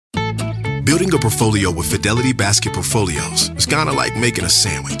Building a portfolio with Fidelity Basket Portfolios is kind of like making a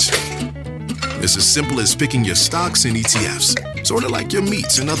sandwich. It's as simple as picking your stocks and ETFs, sort of like your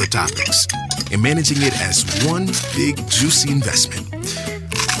meats and other toppings, and managing it as one big, juicy investment.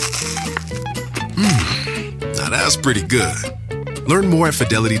 Now that's pretty good. Learn more at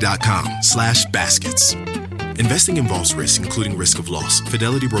fidelity.com/baskets. Investing involves risk, including risk of loss.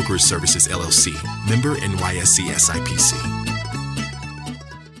 Fidelity Brokerage Services, LLC. Member NYSE SIPC.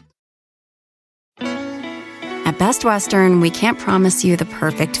 At Best Western, we can't promise you the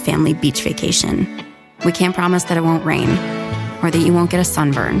perfect family beach vacation. We can't promise that it won't rain, or that you won't get a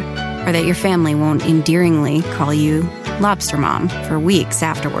sunburn, or that your family won't endearingly call you Lobster Mom for weeks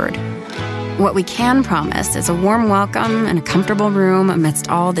afterward. What we can promise is a warm welcome and a comfortable room amidst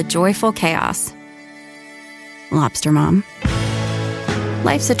all the joyful chaos. Lobster Mom.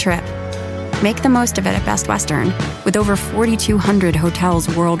 Life's a trip. Make the most of it at Best Western, with over 4,200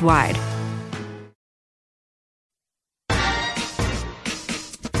 hotels worldwide.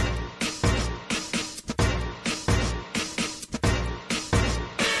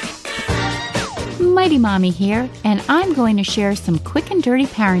 Mighty Mommy here, and I'm going to share some quick and dirty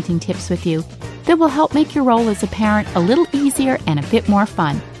parenting tips with you that will help make your role as a parent a little easier and a bit more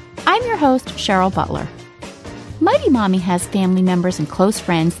fun. I'm your host, Cheryl Butler. Mighty Mommy has family members and close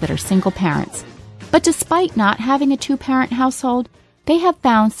friends that are single parents, but despite not having a two-parent household, they have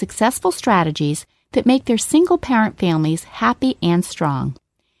found successful strategies that make their single-parent families happy and strong.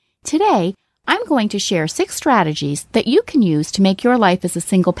 Today, I'm going to share 6 strategies that you can use to make your life as a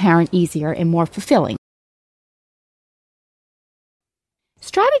single parent easier and more fulfilling.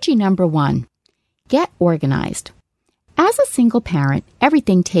 Strategy number 1, get organized. As a single parent,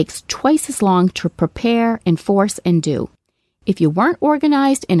 everything takes twice as long to prepare, enforce, and do. If you weren't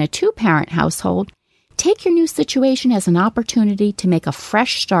organized in a two-parent household, take your new situation as an opportunity to make a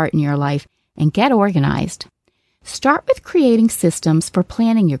fresh start in your life and get organized. Start with creating systems for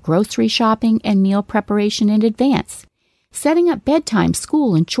planning your grocery shopping and meal preparation in advance, setting up bedtime,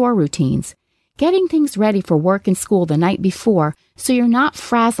 school, and chore routines, getting things ready for work and school the night before so you're not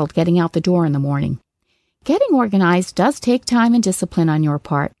frazzled getting out the door in the morning. Getting organized does take time and discipline on your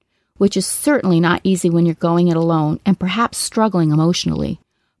part, which is certainly not easy when you're going it alone and perhaps struggling emotionally.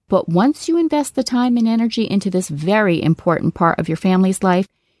 But once you invest the time and energy into this very important part of your family's life,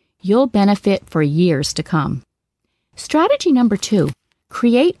 you'll benefit for years to come. Strategy number 2,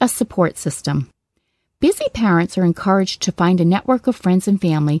 create a support system. Busy parents are encouraged to find a network of friends and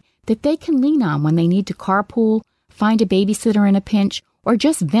family that they can lean on when they need to carpool, find a babysitter in a pinch, or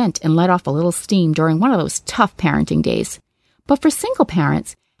just vent and let off a little steam during one of those tough parenting days. But for single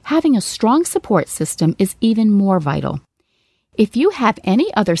parents, having a strong support system is even more vital. If you have any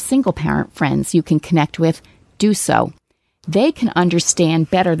other single parent friends you can connect with, do so. They can understand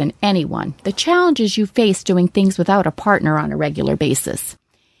better than anyone the challenges you face doing things without a partner on a regular basis.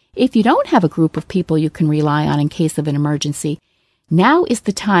 If you don't have a group of people you can rely on in case of an emergency, now is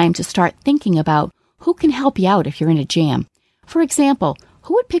the time to start thinking about who can help you out if you're in a jam. For example,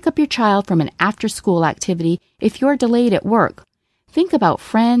 who would pick up your child from an after-school activity if you're delayed at work? Think about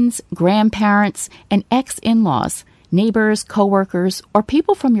friends, grandparents, and ex-in-laws, neighbors, coworkers, or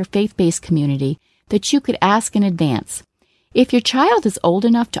people from your faith-based community that you could ask in advance. If your child is old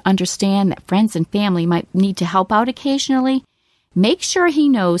enough to understand that friends and family might need to help out occasionally, make sure he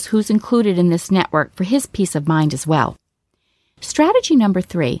knows who's included in this network for his peace of mind as well. Strategy number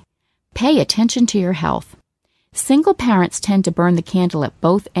 3, pay attention to your health. Single parents tend to burn the candle at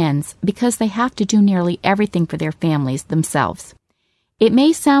both ends because they have to do nearly everything for their families themselves. It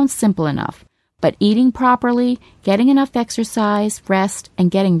may sound simple enough, but eating properly, getting enough exercise, rest,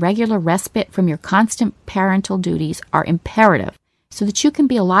 and getting regular respite from your constant parental duties are imperative so that you can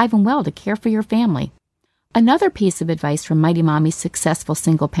be alive and well to care for your family. Another piece of advice from Mighty Mommy's successful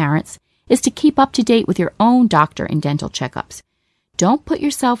single parents is to keep up to date with your own doctor and dental checkups. Don't put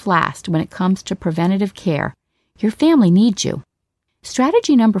yourself last when it comes to preventative care. Your family needs you.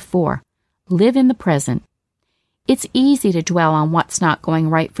 Strategy number 4, live in the present. It's easy to dwell on what's not going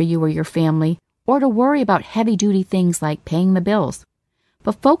right for you or your family, or to worry about heavy-duty things like paying the bills.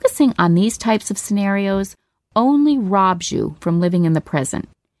 But focusing on these types of scenarios only robs you from living in the present.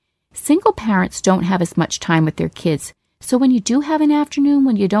 Single parents don't have as much time with their kids, so when you do have an afternoon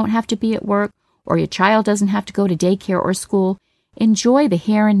when you don't have to be at work, or your child doesn't have to go to daycare or school, enjoy the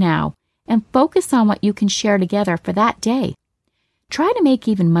here and now, and focus on what you can share together for that day. Try to make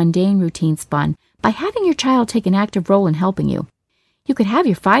even mundane routines fun by having your child take an active role in helping you. You could have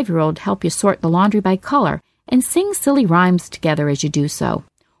your 5-year-old help you sort the laundry by color and sing silly rhymes together as you do so.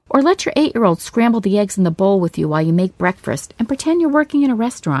 Or let your 8-year-old scramble the eggs in the bowl with you while you make breakfast and pretend you're working in a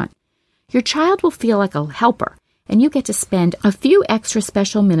restaurant. Your child will feel like a helper, and you get to spend a few extra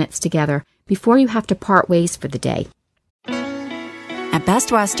special minutes together before you have to part ways for the day. At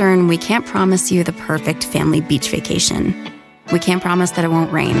Best Western, we can't promise you the perfect family beach vacation. We can't promise that it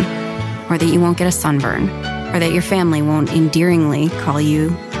won't rain, or that you won't get a sunburn, or that your family won't endearingly call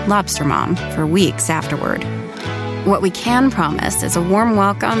you Lobster Mom for weeks afterward. What we can promise is a warm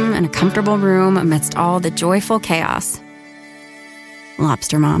welcome and a comfortable room amidst all the joyful chaos.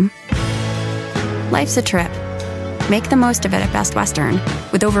 Lobster Mom. Life's a trip. Make the most of it at Best Western,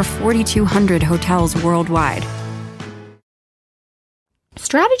 with over 4,200 hotels worldwide.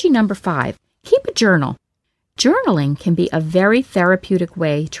 Strategy number 5, keep a journal. Journaling can be a very therapeutic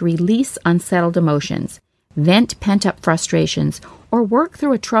way to release unsettled emotions, vent pent-up frustrations, or work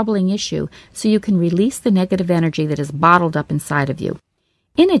through a troubling issue so you can release the negative energy that is bottled up inside of you.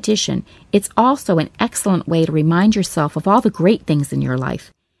 In addition, it's also an excellent way to remind yourself of all the great things in your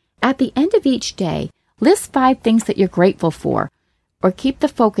life. At the end of each day, list 5 things that you're grateful for, or keep the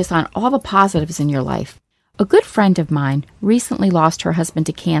focus on all the positives in your life. A good friend of mine recently lost her husband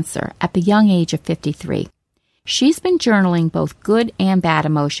to cancer at the young age of 53. She's been journaling both good and bad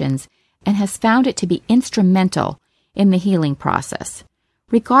emotions and has found it to be instrumental in the healing process.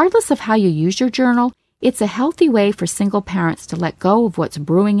 Regardless of how you use your journal, it's a healthy way for single parents to let go of what's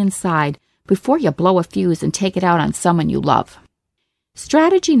brewing inside before you blow a fuse and take it out on someone you love.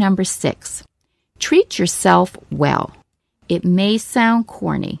 Strategy number 6, treat yourself well. It may sound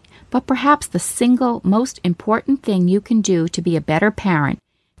corny, but perhaps the single most important thing you can do to be a better parent,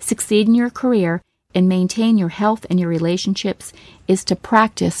 succeed in your career, and maintain your health and your relationships is to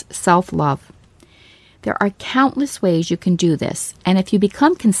practice self-love. There are countless ways you can do this, and if you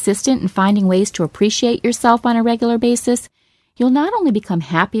become consistent in finding ways to appreciate yourself on a regular basis, you'll not only become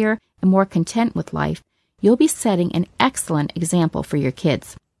happier and more content with life, you'll be setting an excellent example for your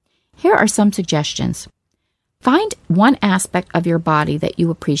kids. Here are some suggestions. Find one aspect of your body that you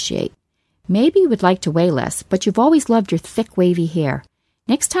appreciate. Maybe you would like to weigh less, but you've always loved your thick, wavy hair.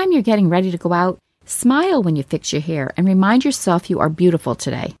 Next time you're getting ready to go out, smile when you fix your hair and remind yourself you are beautiful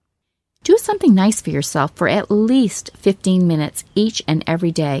today. Do something nice for yourself for at least 15 minutes each and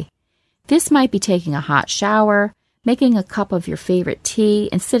every day. This might be taking a hot shower, making a cup of your favorite tea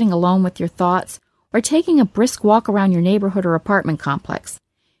and sitting alone with your thoughts, or taking a brisk walk around your neighborhood or apartment complex.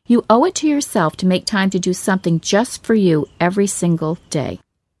 You owe it to yourself to make time to do something just for you every single day.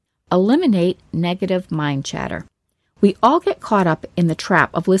 Eliminate negative mind chatter. We all get caught up in the trap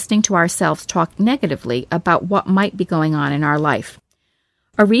of listening to ourselves talk negatively about what might be going on in our life.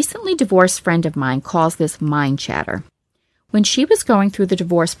 A recently divorced friend of mine calls this mind chatter. When she was going through the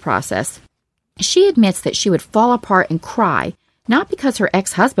divorce process, she admits that she would fall apart and cry, not because her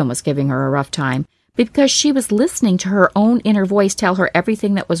ex-husband was giving her a rough time, but because she was listening to her own inner voice tell her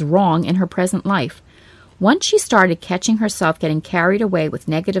everything that was wrong in her present life. Once she started catching herself getting carried away with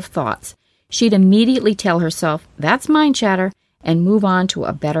negative thoughts, she'd immediately tell herself, "That's mind chatter," and move on to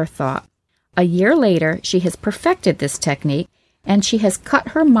a better thought. A year later, she has perfected this technique, and she has cut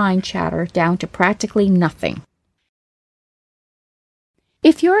her mind chatter down to practically nothing.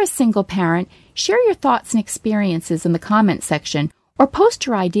 If you're a single parent, share your thoughts and experiences in the comment section or post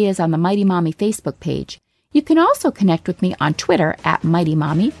your ideas on the Mighty Mommy Facebook page. You can also connect with me on Twitter at Mighty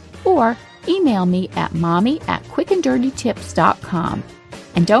Mommy or email me at mommy@quickanddirtytips.com.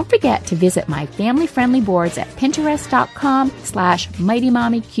 And don't forget to visit my family-friendly boards at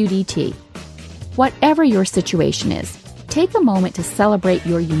pinterest.com/mightymommyqdt. Whatever your situation is, take a moment to celebrate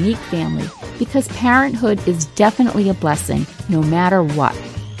your unique family because parenthood is definitely a blessing no matter what.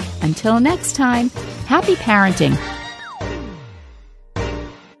 Until next time, happy parenting.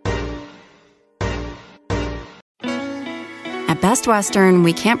 At Best Western,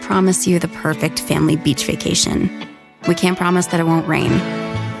 we can't promise you the perfect family beach vacation. We can't promise that it won't rain,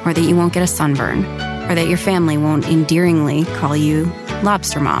 or that you won't get a sunburn, or that your family won't endearingly call you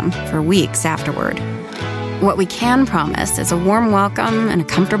Lobster Mom for weeks afterward. What we can promise is a warm welcome and a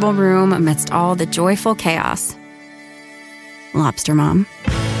comfortable room amidst all the joyful chaos. Lobster Mom.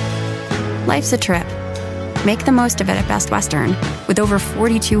 Life's a trip. Make the most of it at Best Western, with over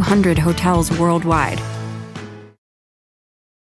 4,200 hotels worldwide.